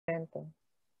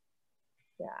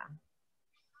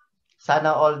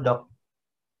Sana all, Doc.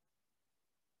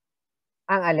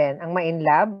 Ang alin? Ang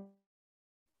ma-inlove?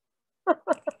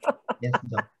 Yes,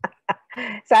 Doc.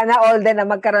 Sana all din na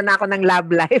magkaroon ako ng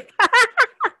love life.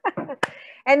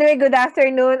 Anyway, good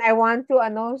afternoon. I want to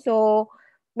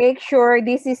make sure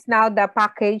this is now the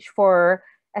package for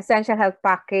essential health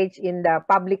package in the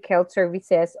public health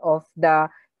services of the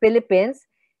Philippines.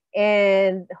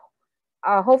 And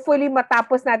hopefully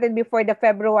matapos natin before the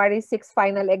February 6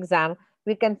 final exam,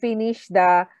 we can finish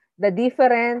the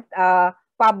different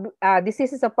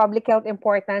diseases of public health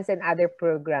importance and other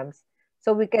programs.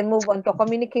 So we can move on to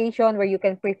communication where you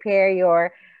can prepare your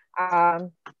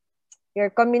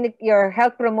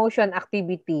health promotion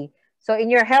activity. So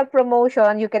in your health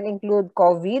promotion, you can include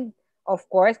COVID, of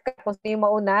course. Kung sino yung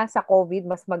mauna sa COVID,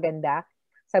 mas maganda.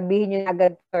 Sabihin nyo na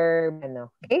agad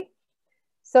okay?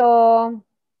 So,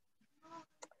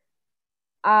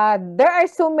 there are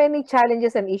so many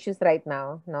challenges and issues right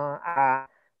now. No?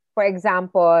 For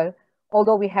example,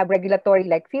 although we have regulatory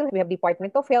like field, we have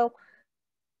Department of Health,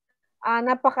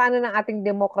 napakaano ng ating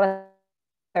democracy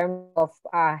in terms of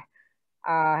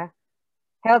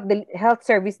health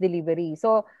service delivery.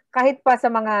 So, kahit pa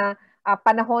sa mga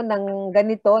panahon ng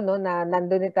ganito, no, na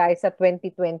nandun tayo sa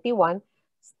 2021,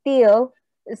 still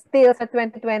sa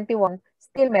 2021,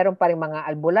 still meron pa rin mga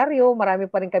albularyo, marami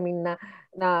pa rin kaming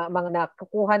mga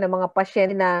nakukuha ng mga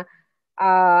pasyente na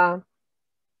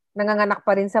nanganganak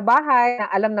pa rin sa bahay, na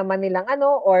alam naman nilang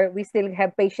or we still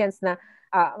have patients na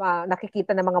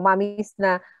nakikita ng mga mommies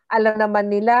na alam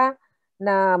naman nila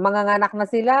na manganganak na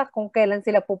sila, kung kailan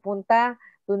sila pupunta,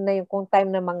 doon na yung kung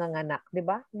time na manganganak, di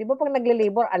ba? Di ba pag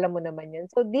nagle-labor, alam mo naman yun.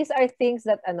 So these are things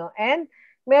that and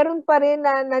meron pa rin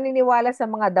na naniniwala sa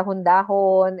mga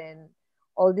dahon-dahon and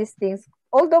all these things.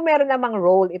 Although meron namang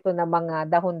role ito na mga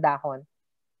dahon-dahon.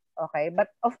 Okay? But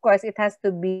of course, it has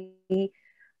to be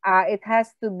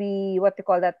what you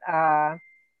call that,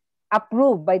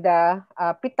 approved by the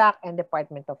PITAC and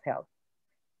Department of Health.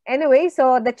 Anyway,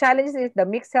 so the challenge is the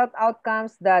mixed health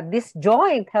outcomes, the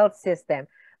disjoint health system.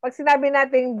 Pag sinabi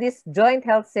natin disjoint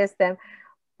health system,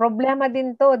 problema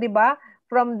din to, di ba?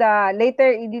 From the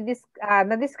later,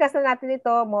 na-discuss na natin ito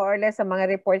more or less sa mga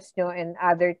reports nyo and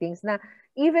other things na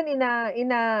even in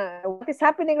what is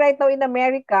happening right now in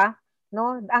America,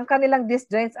 no? Ang kanilang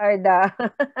disjoints are the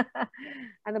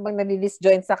ano bang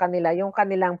nadi-disjoint sa kanila? Yung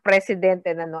kanilang president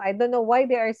and I don't know why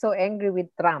they are so angry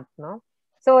with Trump, no?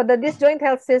 So the disjoint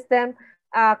health system,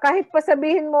 kahit pa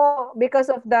sabihin mo because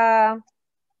of the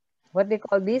what they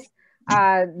call this,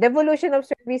 devolution of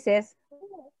services,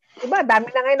 diba,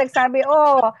 dami na ngayon nagsabi,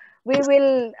 we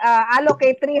will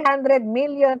allocate 300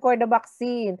 million for the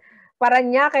vaccine.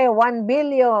 Parañaque, 1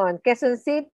 billion. Quezon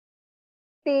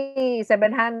City,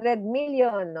 700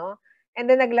 million, no? And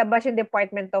then naglabas yung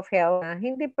Department of Health na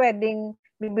hindi pwedeng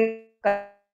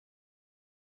bibigyan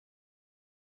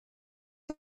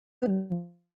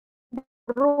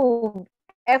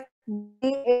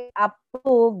FDA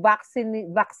approved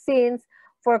vaccines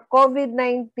for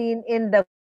COVID-19 in the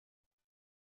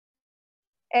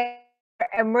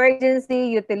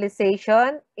emergency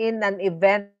utilization in an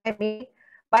event,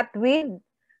 but with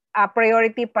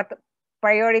priority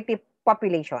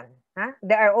population.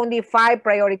 There are only 5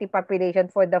 priority population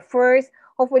for the first,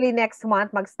 hopefully next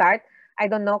month mag-start.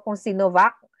 I don't know kung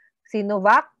Sinovac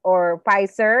or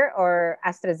Pfizer or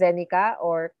AstraZeneca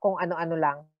or kung ano-ano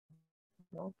lang.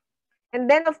 No? And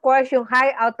then of course, yung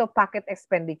high out-of-pocket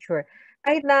expenditure.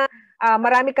 Kahit na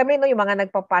marami kami, no, yung mga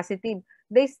nagpa-positive,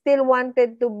 they still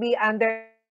wanted to be under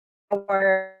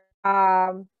our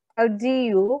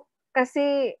LGU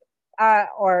kasi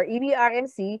or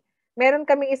EBRMC, meron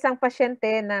kaming isang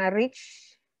pasyente na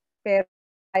rich pero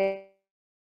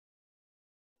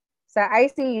sa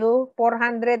ICU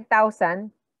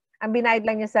 400,000, ang binayad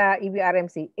lang niya sa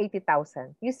EBRMC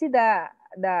 80,000. You see the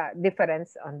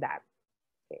difference on that.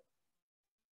 Okay.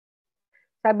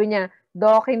 Sabi niya,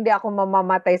 Doc, hindi ako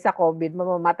mamamatay sa COVID,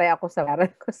 mamamatay ako sa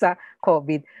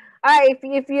COVID.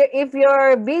 If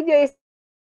your video is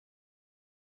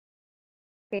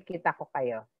kikita ko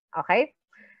kayo. Okay?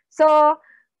 So,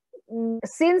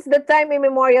 since the time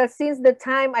immemorial, since the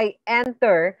time I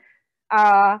enter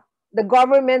the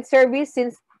government service,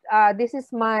 since this is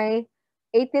my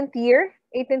 18th year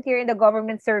in the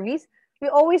government service, we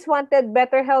always wanted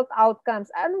better health outcomes.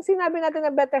 Anong sinabi natin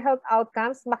na better health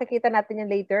outcomes? Makikita natin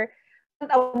yan later.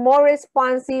 A more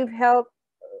responsive health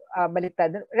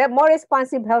more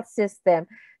responsive health system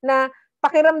na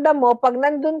pakiramdam mo, pag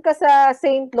nandun ka sa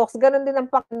St. Luke's, ganun din ang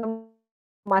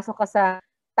masok ka sa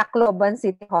Tacloban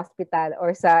City Hospital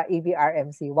or sa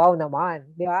EVRMC. Wow naman,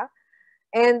 di ba?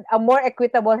 and a more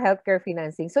equitable healthcare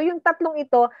financing. So yung tatlong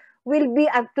ito will be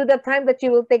up to the time that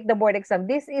you will take the board exam.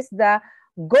 This is the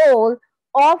goal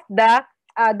of the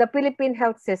Philippine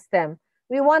health system.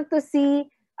 We want to see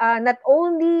not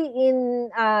only in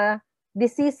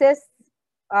diseases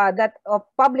that of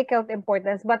public health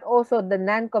importance, but also the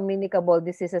non-communicable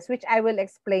diseases, which I will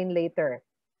explain later.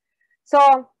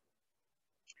 So,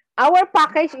 our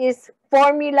package is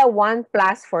Formula 1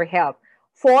 Plus for Health.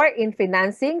 4 in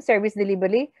financing, service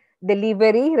delivery,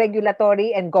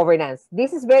 regulatory, and governance.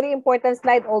 This is very important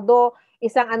slide, although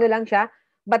isang ano lang siya.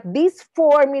 But this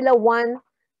Formula 1,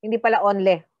 hindi pala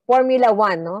only, Formula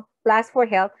 1, no? Plus for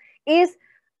Health, is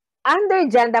under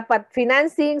dyan, dapat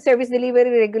financing, service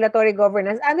delivery, regulatory,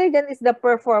 governance. Under dyan is the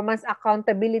performance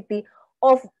accountability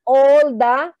of all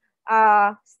the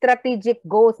strategic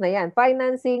goals na yan.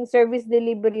 Financing, service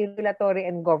delivery, regulatory,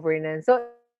 and governance. So,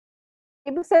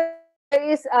 ibig sabihin, there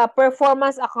is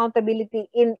performance accountability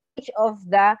in each of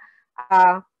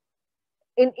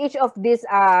these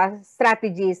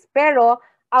strategies. Pero,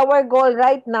 our goal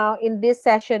right now in this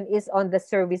session is on the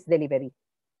service delivery.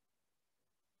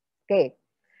 Okay.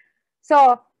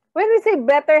 So, when we say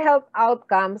better health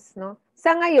outcomes, no,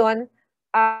 sa ngayon,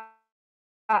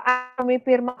 may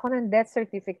pirma ko ng death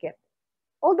certificate.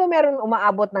 Although meron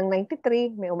umaabot ng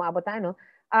 93, may umaabot na ano,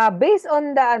 based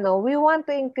on the we want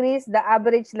to increase the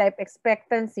average life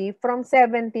expectancy from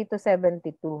 70 to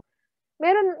 72.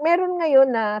 Meron ngayon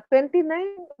na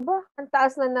 29, ba? Ang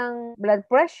taas na ng blood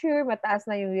pressure, mataas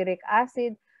na yung uric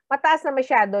acid, mataas na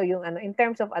masyado yung in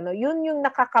terms of yun yung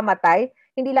nakakamatay,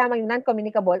 hindi lamang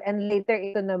non-communicable, and later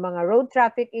ito na mga road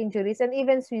traffic injuries and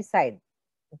even suicide.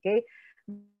 Okay?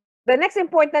 The next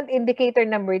important indicator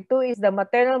number 2 is the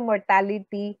maternal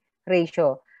mortality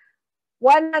ratio.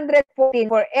 114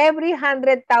 for every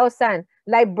 100,000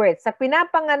 live births. Sa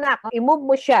pinapanganak, i-move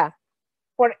mo siya.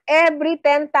 For every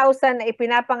 10,000 na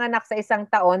ipinapanganak sa isang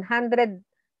taon, 11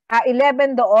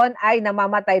 doon ay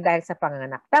namamatay dahil sa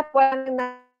panganak. Tapos,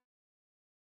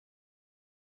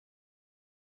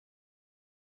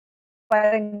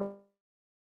 parang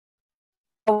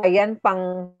yan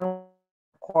pang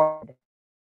cord.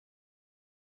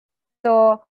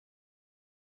 So,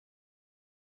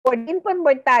 for the infant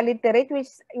mortality rate,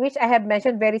 which I have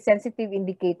mentioned, very sensitive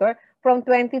indicator, from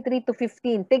 23 to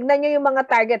 15. Tignan nyo yung mga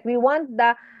target. We want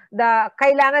the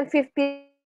kailangan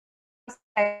 50.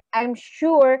 I'm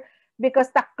sure, because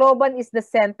Tacloban is the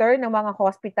center ng mga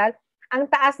hospital, ang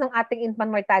taas ng ating infant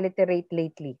mortality rate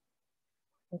lately.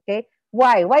 Okay?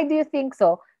 Why? Why do you think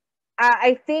so?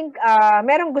 I think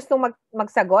merong gustong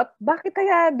magsagot. Bakit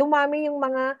kaya dumami yung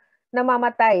mga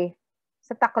namamatay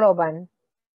sa Tacloban?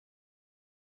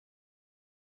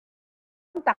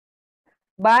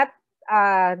 But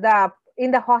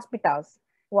in the hospitals,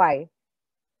 why?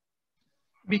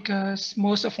 Because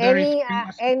most of the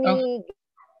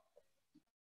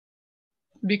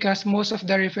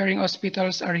referring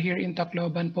hospitals are here in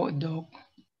Tacloban po, Doc.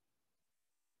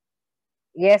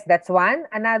 Yes, that's one.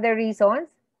 Another reason.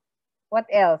 What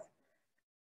else?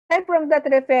 Aside from that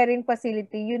referring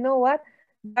facility, you know what?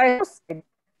 With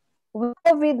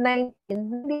COVID-19,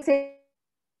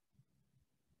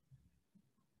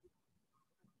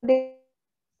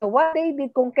 so what they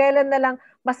did, kung kailan na lang,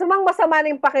 masama na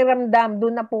yung pakiramdam,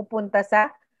 doon na pupunta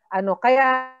sa,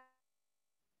 kaya,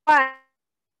 I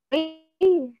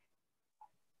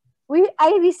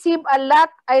received a lot,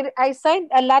 I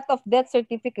signed a lot of death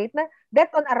certificate na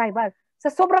death on arrival. Sa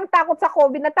sobrang takot sa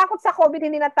COVID, natakot sa COVID,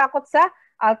 hindi natakot sa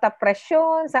alta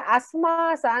presyon, sa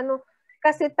asthma, sa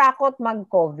kasi takot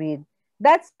mag-COVID.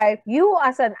 That's why you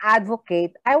as an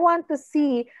advocate, I want to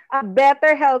see a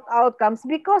better health outcomes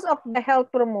because of the health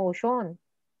promotion.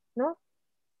 No?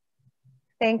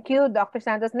 Thank you, Dr.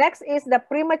 Santos. Next is the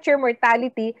premature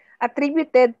mortality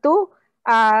attributed to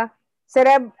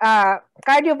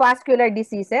cardiovascular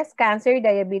diseases, cancer,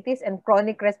 diabetes, and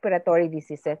chronic respiratory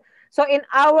diseases. So in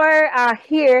our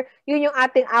here, yun yung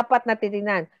ating apat na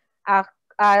titingnan.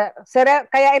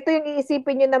 Kaya ito yung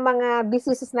iisipin nyo ng mga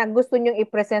diseases na gusto nyo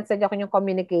i-present sa yung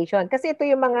communication. Kasi ito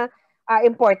yung mga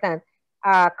important.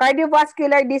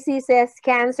 Cardiovascular diseases,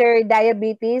 cancer,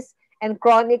 diabetes, and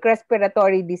chronic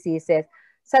respiratory diseases.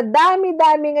 Sa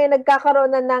dami-dami ngayon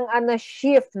nagkakaroon na ng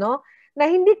shift, no? Na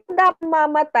hindi ka dapat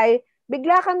mamatay,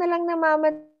 bigla ka na lang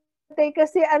namamatay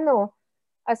kasi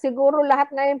siguro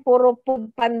lahat ngayon puro food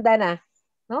panda na,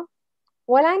 no?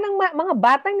 Wala nang mga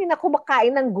batang hindi na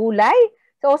kumakain ng gulay.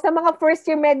 So sa mga first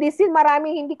year medicine,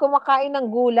 maraming hindi kumakain ng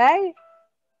gulay.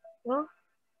 No?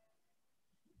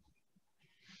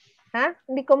 Ha?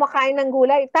 Hindi kumakain ng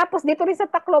gulay. Tapos dito rin sa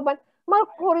Tacloban,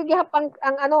 makurigihap ang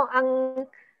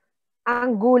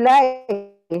gulay.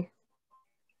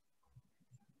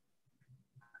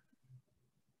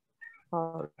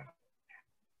 Oh.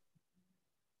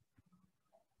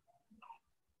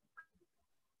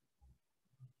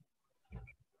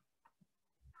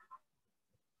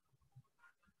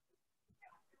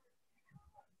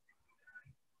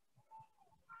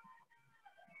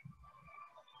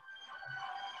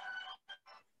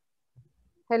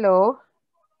 Hello?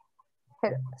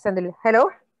 Sandali. Hello?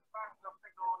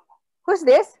 Who's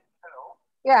this?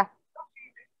 Yeah.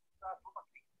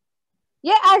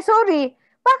 Yeah, sorry.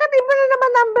 Bakit iba na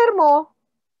naman number mo?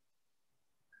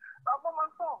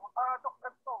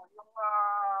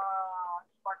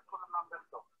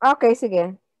 Okay,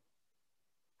 sige.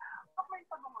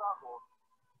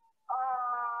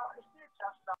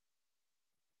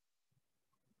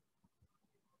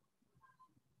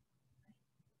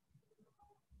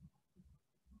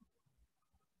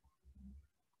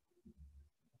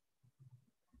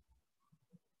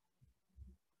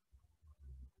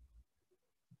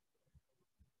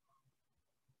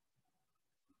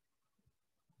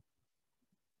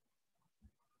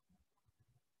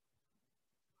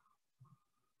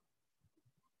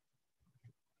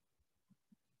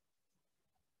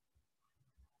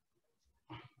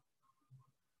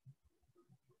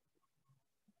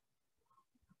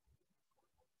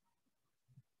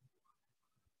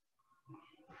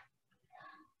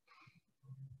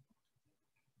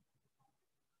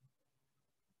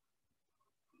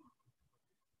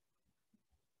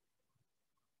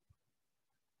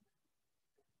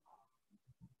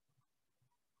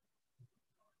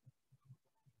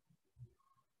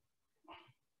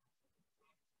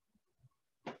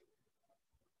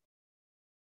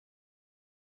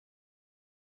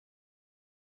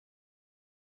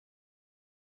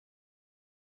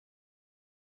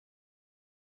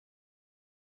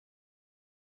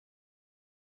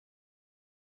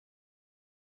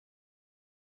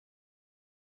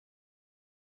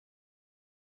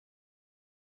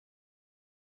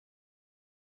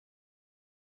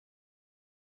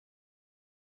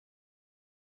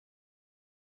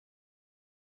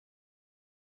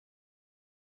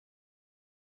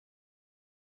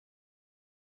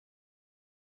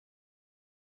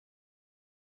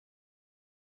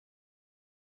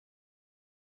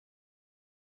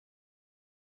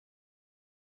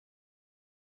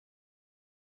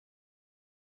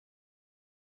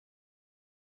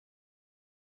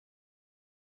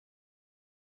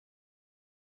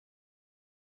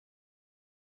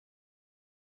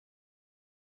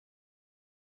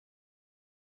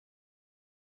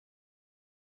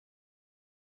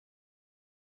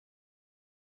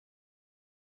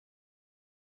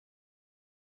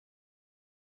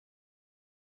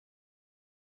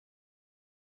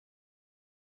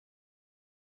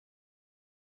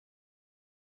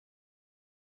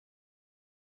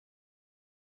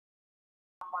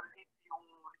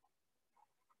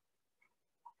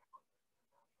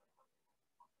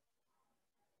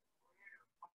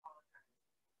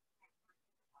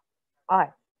 Okay.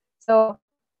 So,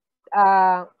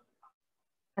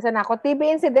 asan ako? TB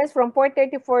incidence from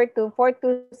 434 to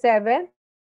 427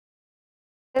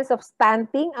 of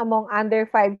stunting among under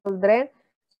 5 children.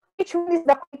 Which one is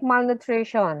the chronic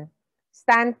malnutrition?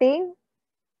 Stunting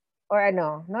or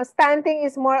ano? No, stunting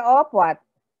is more of what?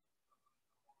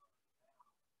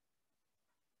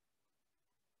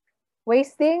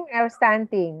 Wasting or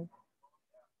stunting?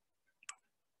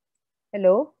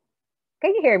 Hello?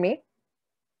 Can you hear me?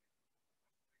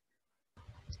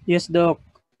 Yes, Doc.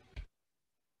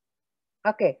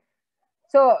 Okay.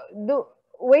 So,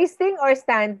 wasting or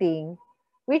stunting,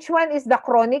 which one is the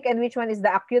chronic and which one is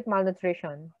the acute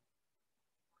malnutrition?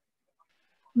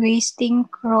 Wasting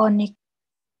chronic.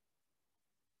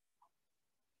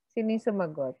 Sino yung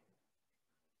sumagot?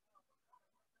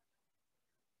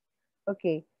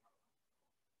 Okay.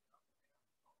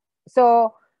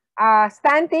 So,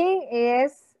 wasting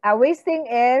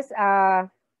is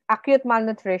acute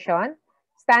malnutrition.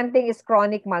 Stunting is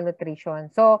chronic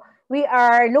malnutrition. So, we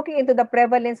are looking into the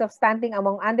prevalence of stunting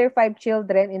among under 5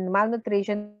 children in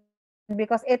malnutrition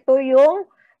because ito yung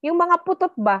mga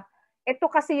putot ba? Ito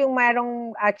kasi yung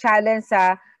mayroong challenge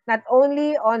sa not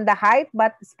only on the height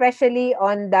but especially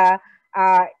on the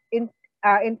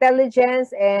intelligence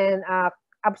and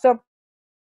absorption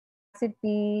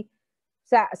capacity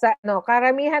sa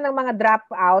karamihan ng mga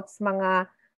dropouts,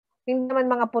 hindi naman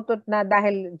mga putot na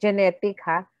dahil genetic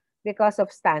because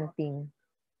of stunting.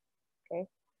 Okay?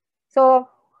 So,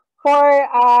 for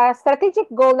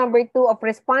strategic goal number 2 of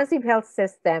responsive health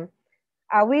system,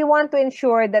 we want to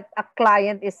ensure that a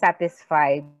client is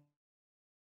satisfied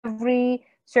every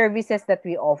services that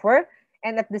we offer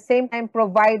and at the same time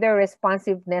provider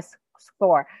responsiveness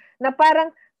score. Na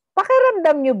parang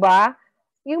pakiramdam nyo ba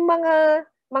yung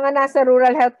mga nasa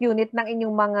rural health unit ng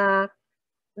inyong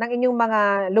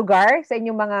mga lugar, sa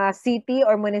inyong mga city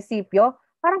or munisipyo,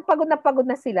 parang pagod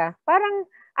na sila. Parang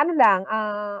ano lang,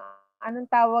 anong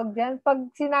tawag diyan? Pag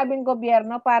sinabing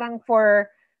gobyerno, parang for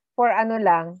ano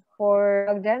lang, for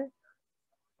diyan,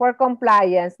 for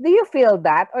compliance. Do you feel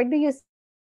that, or do you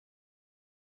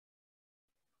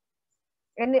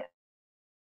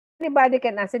anybody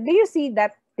can answer? Do you see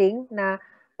that thing na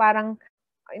parang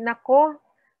ay, nako,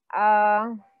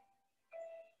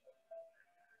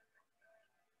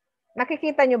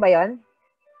 nakikita nyo ba yon?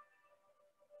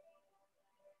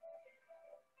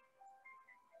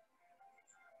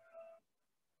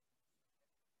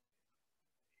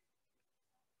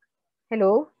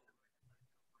 Hello?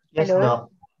 Yes, Hello? Doc.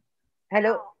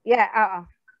 Hello? Yeah, oo.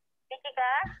 Busy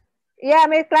ka? Yeah,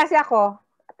 may klase ako.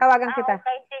 Tawagan kita.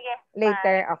 Okay, sige.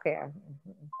 Later, Bye. okay.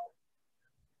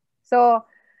 So,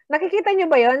 nakikita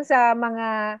nyo ba yon sa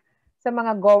mga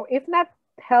if not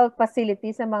health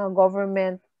facilities, sa mga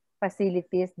government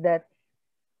facilities that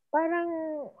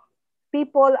parang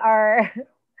people are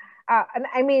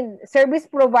I mean, service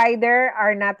provider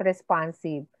are not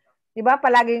responsive. 'Di ba?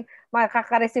 Palaging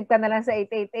makaka-receive ka na lang sa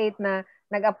 888 na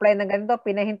nag-apply ng ganito,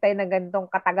 pinahintay na ganitong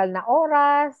katagal na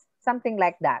oras, something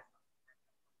like that.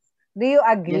 Do you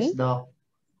agree? Yes, Doc.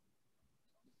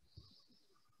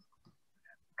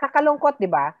 Kakalungkot,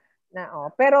 'di ba?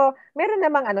 Pero meron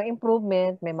namang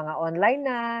improvement, may mga online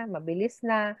na, mabilis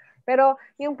na. Pero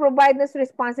yung provide is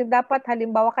responsive, dapat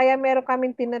halimbawa, kaya meron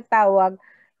kaming tinatawag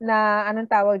na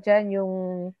anong tawag diyan, yung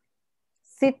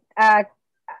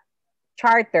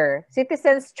charter,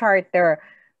 citizens charter.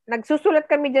 Nagsusulat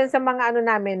kami diyan sa mga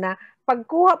namin na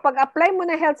pag-apply mo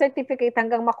na health certificate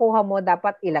hanggang makuha mo,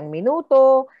 dapat ilang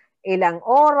minuto, ilang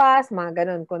oras, mga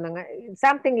ganun,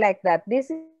 something like that. This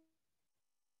is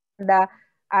the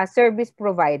service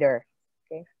provider.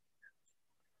 Okay.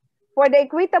 For the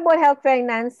equitable health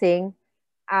financing,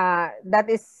 that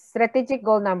is strategic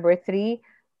goal number 3,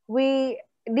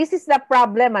 this is the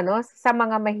problem sa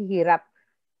mga mahihirap.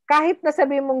 Kahit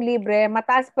nasabi mong libre,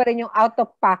 mataas pa rin yung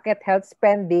out-of-pocket health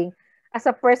spending as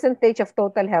a percentage of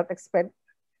total health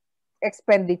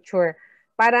expenditure.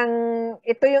 Parang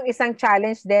ito yung isang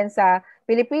challenge din sa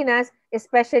Pilipinas,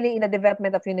 especially in the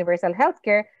development of universal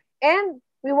healthcare. And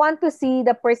we want to see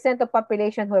the percent of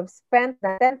population who have spent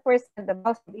the 10% of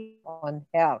household on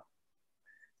health.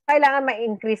 Kailangan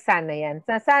ma-increase sana yan.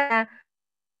 Sana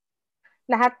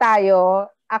lahat tayo,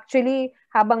 actually,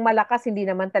 habang malakas, hindi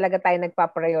naman talaga tayo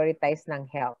nagpa-prioritize ng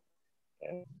health.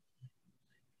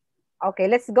 Okay,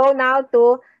 let's go now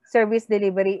to service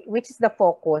delivery, which is the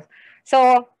focus.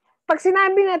 So, pag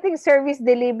sinabi nating service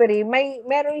delivery,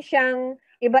 meron siyang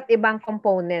iba't ibang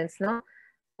components, no?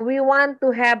 We want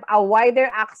to have a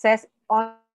wider access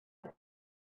on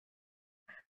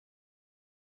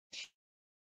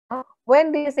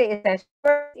when they say essential,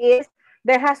 first is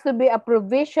there has to be a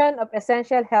provision of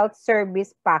essential health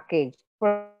service package.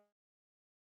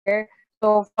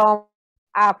 So from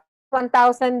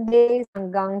 1,000 days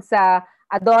hanggang sa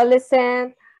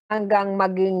adolescent, hanggang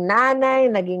maging nanay,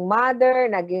 naging mother,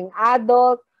 naging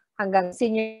adult, hanggang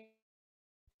senior.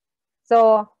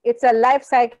 So it's a life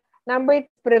cycle. Number 2,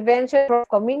 prevention of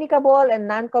communicable and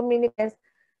non-communicable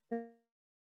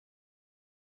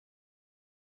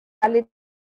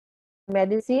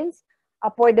medicines,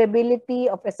 affordability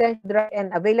of essential drugs,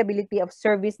 and availability of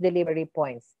service delivery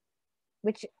points.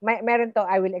 Which meron to,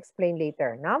 I will explain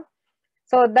later, no?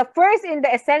 So the first in the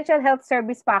essential health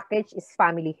service package is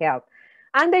family health.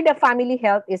 Under the family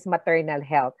health is maternal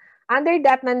health. Under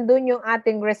that, nandun yung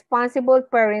ating Responsible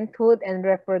Parenthood and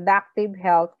Reproductive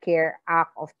Health Care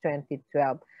Act of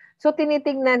 2012. So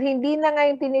tinitingnan, hindi na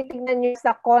ngayon tinitingnan nyo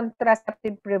sa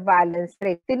contraceptive prevalence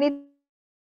rate.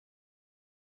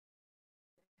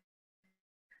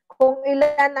 Kung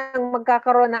ilan ang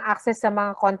magkakaroon ng access sa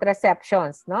mga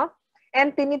contraceptions, no?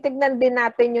 And tinitignan din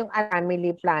natin yung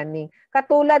family planning.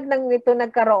 Katulad ng ito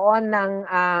nagkaroon ng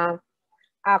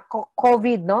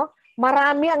COVID, no?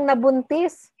 Marami ang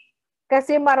nabuntis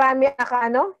kasi marami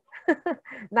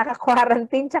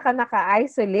naka-quarantine tsaka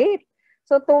naka-isolate.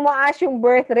 So tumaas yung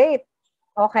birth rate.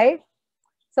 Okay?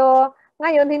 So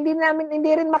ngayon hindi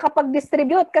rin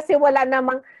makapag-distribute kasi wala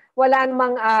namang what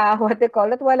they call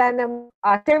it, wala namang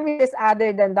services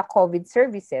other than the COVID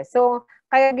services. So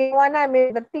kaya ginawa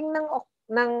namin, dating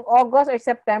ng August or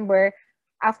September,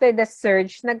 after the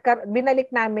surge, binalik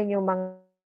namin yung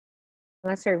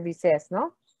mga services,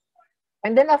 no?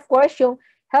 And then of course, yung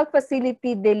health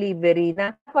facility delivery,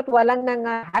 na dapat walang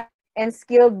and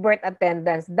skilled birth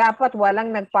attendants, dapat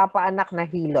walang nagpapaanak na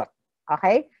hilot.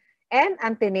 Okay? and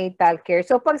antenatal care.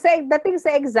 So pag dating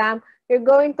sa exam, you're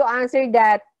going to answer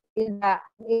that in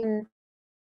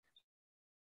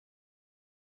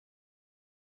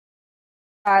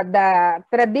the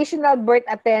traditional birth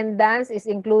attendance is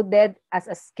included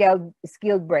as a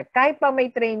skilled birth. Kahit pa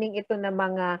may training ito ng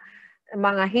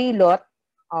mga hilot,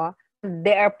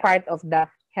 they are part of the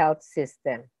health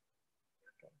system.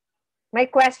 My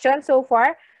question so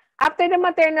far, after the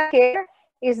maternal care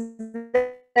is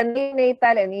the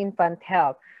neonatal and infant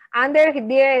health. Under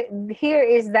here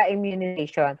is the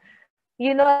immunization.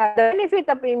 You know, the benefit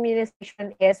of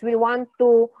immunization is we want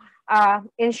to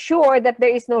ensure that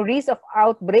there is no risk of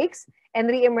outbreaks and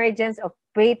reemergence of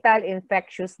fatal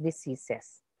infectious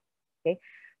diseases. Okay?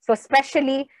 So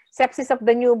especially sepsis of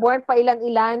the newborn,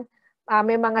 pailan-ilan,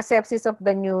 may mga sepsis of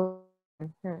the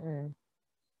newborn.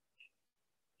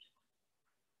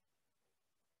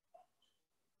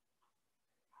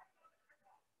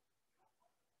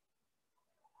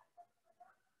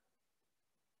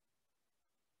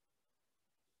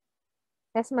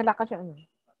 Yes, malakas siya.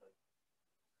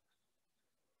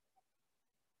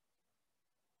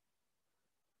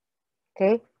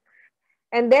 Okay.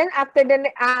 And then after the,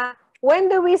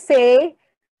 when do we say,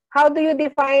 how do you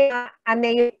define a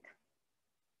neonate?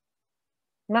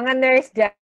 Mga nurse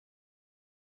dyan.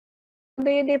 How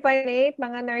do you define neonate,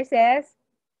 mga nurses?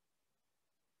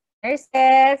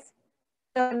 Nurses,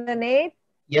 neonate?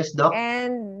 Yes, Doc.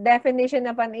 And definition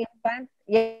of an infant?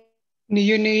 Yes.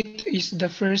 Neonate is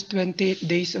the first 28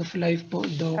 days of life po,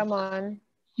 Doc. Come on.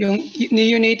 Yung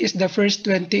neonate is the first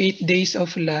 28 days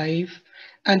of life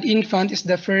and infant is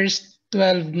the first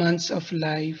 12 months of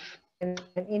life. And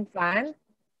infant?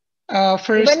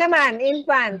 First, Iba naman,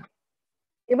 infant.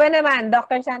 Iba naman,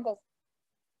 Dr. Santos.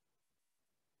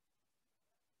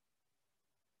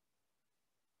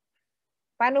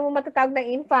 Paano mo matatawag na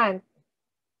infant?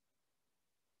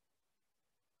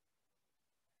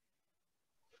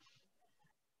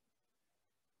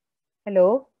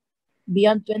 Hello?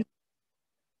 Beyond 20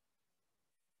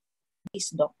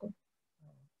 days, Doc.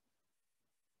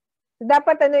 So,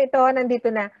 dapat ano ito,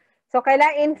 nandito na. So,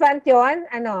 kailang infant yon,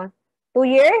 2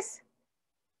 years?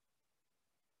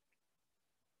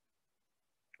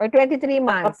 Or 23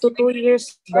 months? Up to 2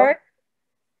 years, Doc.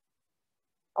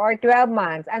 Or 12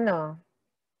 months?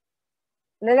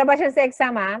 Lalabas yan sa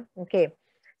exam, ha? Okay.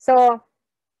 So,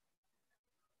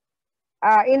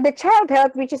 in the child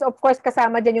health, which is of course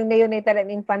kasama dyan yung neonatal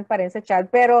and infant pa rin sa child,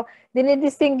 pero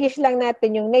dinidistinguish lang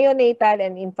natin yung neonatal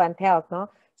and infant health, no?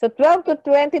 So 12 to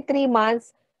 23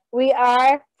 months, we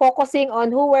are focusing on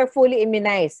who were fully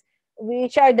immunized,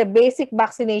 which are the basic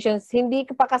vaccinations. Hindi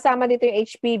pa kasama dito yung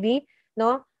HPV,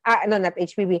 no? Not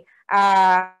HPV.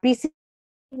 BCG,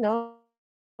 no?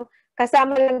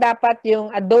 Kasama lang dapat yung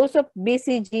a dose of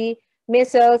BCG,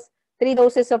 measles, 3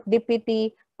 doses of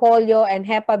DPT, polio, and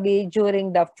Hep B during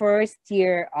the first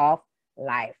year of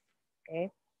life.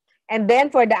 Okay? And then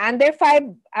for the under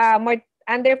 5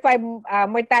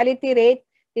 mortality rate,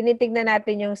 tinitignan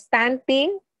natin yung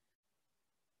stunting,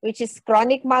 which is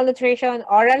chronic malnutrition,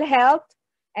 oral health,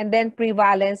 and then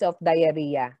prevalence of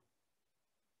diarrhea.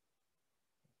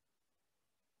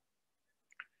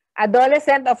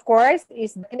 Adolescent, of course,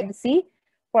 is the NC.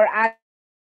 For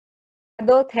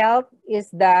adult health is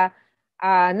the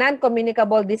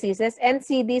non-communicable diseases.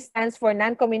 NCD stands for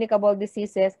non-communicable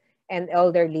diseases and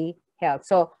elderly health.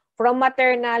 So, from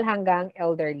maternal hanggang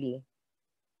elderly.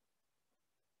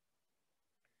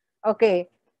 Okay.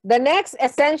 The next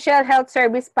essential health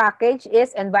service package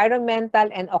is environmental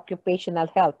and occupational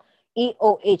health,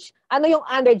 EOH. Ano yung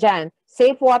under dyan?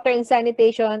 Safe water and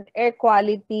sanitation, air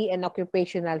quality, and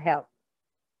occupational health.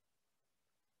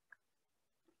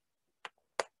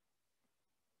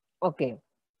 Okay.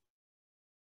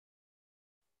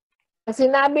 Ang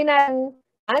sinabi na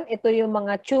ito yung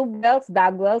mga tube wells,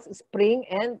 dug wells, spring,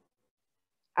 and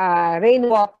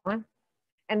rainwater.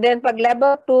 And then pag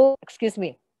level 2,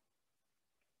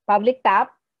 public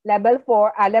tap, level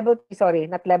 4, level 3, sorry,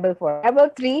 not level 4. Level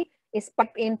 3 is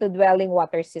pipe into dwelling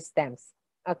water systems.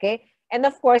 Okay? And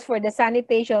of course, for the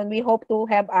sanitation, we hope to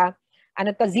have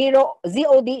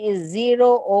ZOD is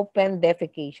zero open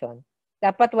defecation.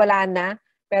 Dapat wala na,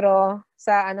 pero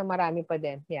sa marami pa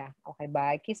din. Yeah. Okay,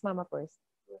 bye. Kiss mama first.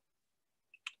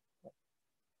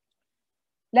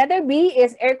 Letter B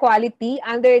is air quality.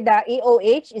 Under the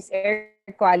EOH is air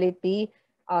quality.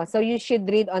 So you should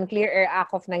read on Clear Air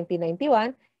Act of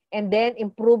 1991. And then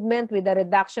improvement with the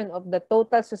reduction of the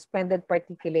total suspended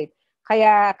particulate.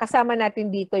 Kaya kasama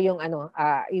natin dito yung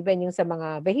even yung sa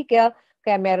mga vehicle,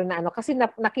 kaya meron na kasi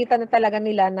nakita na talaga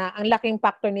nila na ang laking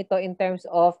factor nito in terms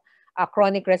of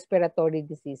chronic respiratory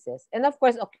diseases. And of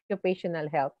course, occupational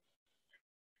health.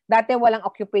 Dati walang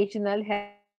occupational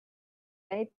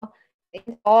health.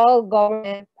 In all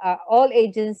government, all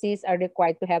agencies are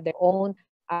required to have their own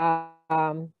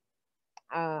ano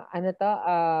to,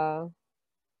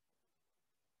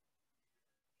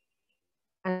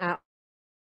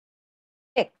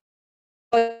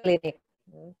 clinic.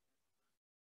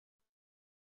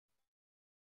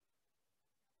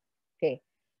 Okay.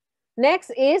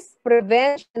 Next is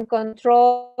prevention and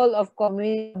control of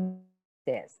community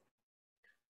diseases.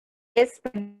 It's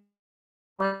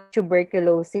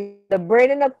tuberculosis. The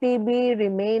burden of TB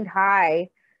remained high.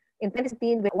 In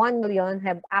 2016, 1 million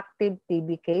have active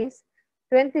TB case.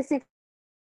 26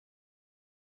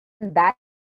 died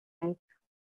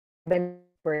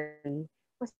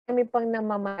mas kami pang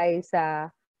namamatay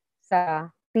sa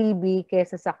TB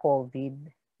kaysa sa COVID.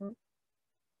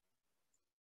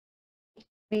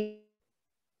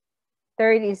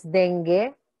 Third is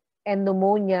dengue, and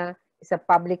pneumonia is a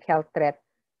public health threat,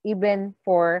 even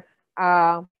for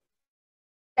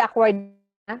acquired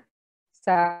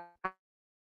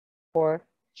for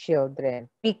children.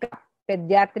 PICA,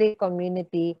 pediatric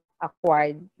community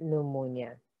acquired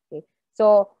pneumonia. Okay?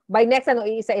 So, by next,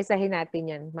 iisa-isahin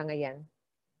natin yan, mga yan.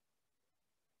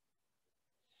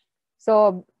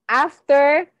 So,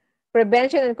 after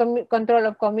prevention and control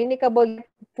of communicable,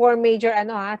 4 major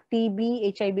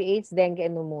TB, HIV/AIDS, dengue,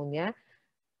 and pneumonia.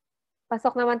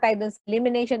 Pasok naman tayo dun sa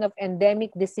elimination of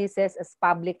endemic diseases as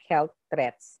public health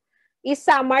threats.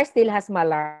 Samar still has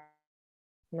malaria,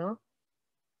 no?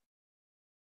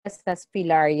 Has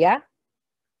filaria,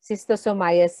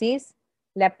 schistosomiasis,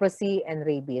 leprosy, and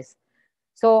rabies.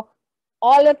 So,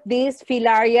 all of these,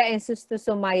 filaria and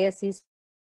schistosomiasis,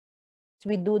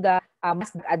 we do the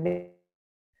mass administration.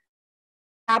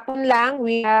 Hapon lang,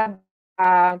 we have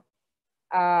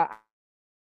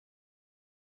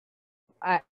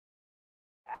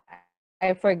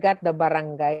I forgot the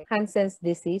barangay, Hansen's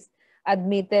disease,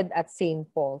 admitted at St.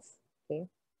 Paul's. Okay?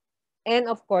 And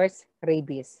of course,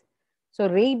 rabies. So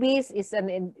rabies is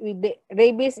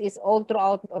all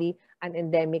throughout an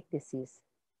endemic disease.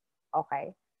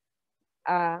 Okay.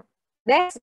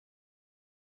 Next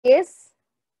is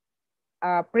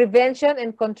prevention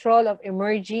and control of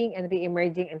emerging and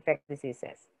re-emerging infectious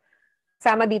diseases.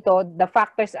 Sama dito, the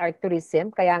factors are tourism,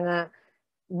 kaya nga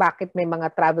bakit may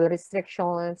mga travel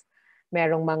restrictions,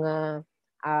 merong mga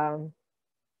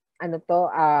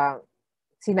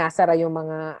sinasara yung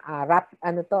mga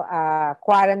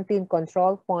quarantine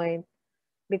control point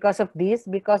because of this,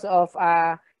 because of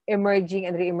emerging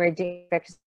and re-emerging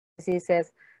infectious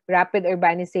diseases, rapid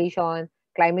urbanization,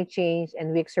 climate change,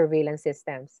 and weak surveillance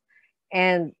systems.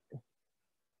 And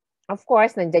of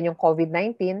course, nandiyan yung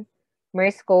COVID-19,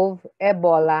 MERS-CoV,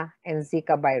 Ebola, and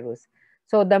Zika virus.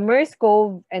 So the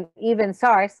MERS-CoV and even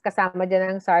SARS, kasama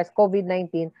dyan ang SARS,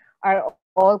 COVID-19, are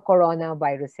all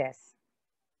coronaviruses.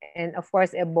 And of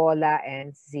course, Ebola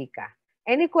and Zika.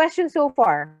 Any questions so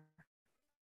far?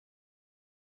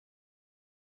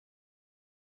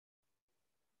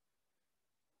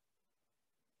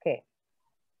 Okay.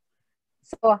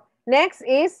 So next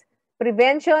is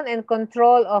prevention and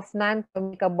control of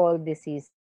non-communicable diseases.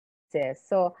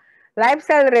 So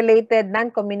lifestyle-related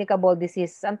non-communicable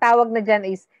diseases, ang tawag na dyan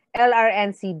is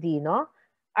LRNCD, no?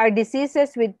 Are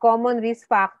diseases with common risk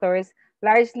factors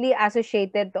largely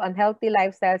associated to unhealthy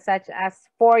lifestyle such as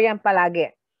 4 yan palagi.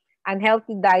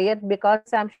 Unhealthy diet because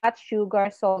some fat,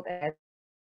 sugar, salt, and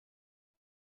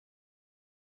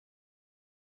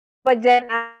pa dyan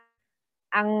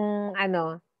ang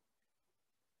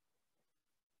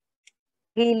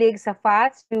hilig sa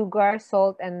fat, sugar,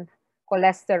 salt, and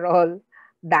cholesterol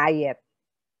diet.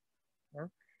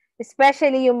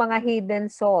 Especially yung mga hidden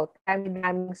salt,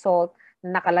 daming salt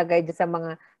na nakalagay dyan sa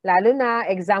mga, lalo na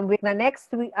exam week na next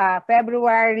week,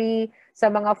 February, sa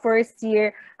mga first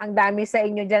year, ang dami sa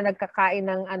inyo dyan nagkakain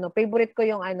ng favorite ko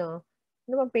yung ano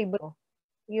bang favorite ko?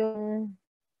 Yung,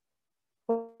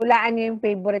 hulaan nyo yung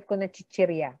favorite ko na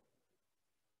chichirya.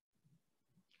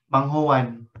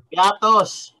 Manghuan.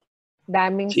 Piatos.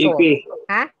 Daming salt.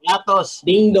 Ha? Piatos.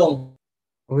 Ding dong.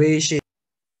 Wishi.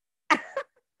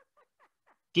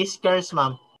 Kiskers,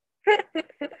 ma'am.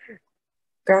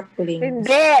 Cracklings.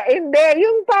 Hindi.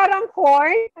 Yung parang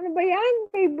corn. Ano ba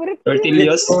yan? Favorite ko.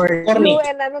 Tortillas. Blue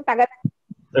and taga.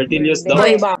 Tortillas daw.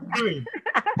 Boy ba?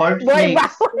 Pork Boy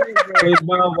ba? flakes.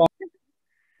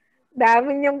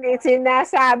 Dami yung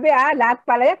sinasabi, lahat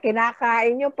pala yan,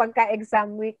 kinakain nyo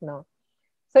pagka-exam week, no?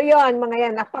 So yon mga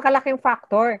yan, napakalaking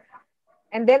factor.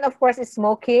 And then, of course,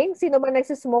 smoking. Sino ba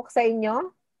nagsismoke sa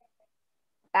inyo?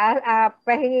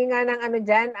 Pahingi nga ng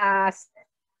dyan,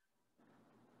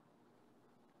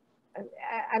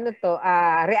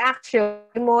 reaction,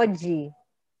 emoji.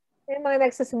 Yung mga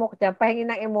nagsusmoke dyan,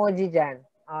 pahingin ng emoji dyan.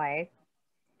 Okay?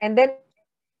 And then,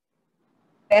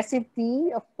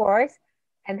 obesity, of course,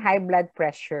 and high blood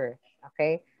pressure.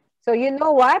 Okay? So, you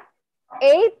know what?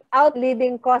 8 out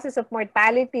leading causes of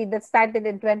mortality that started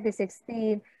in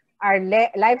 2016 are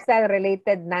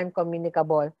lifestyle-related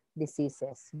non-communicable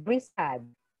diseases. Very sad.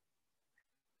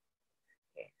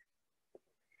 Okay.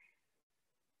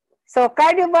 So,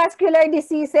 cardiovascular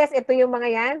diseases, ito yung mga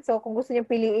yan. So, kung gusto niyo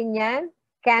piliin yan,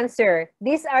 cancer.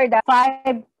 These are the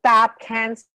 5 top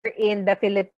cancer in the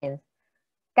Philippines.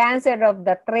 Cancer of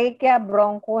the trachea,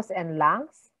 bronchus, and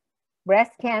lungs.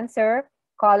 Breast cancer,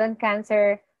 colon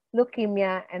cancer,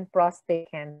 leukemia, and prostate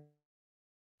cancer.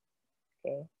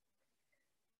 Okay.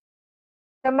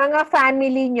 Sa mga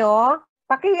family nyo,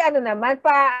 paki-ano naman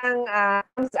pa ang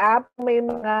thumbs up, may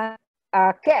mga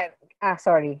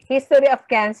history of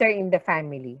cancer in the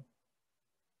family.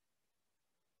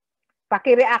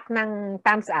 Paki-react ng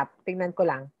thumbs up. Tingnan ko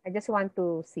lang. I just want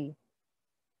to see.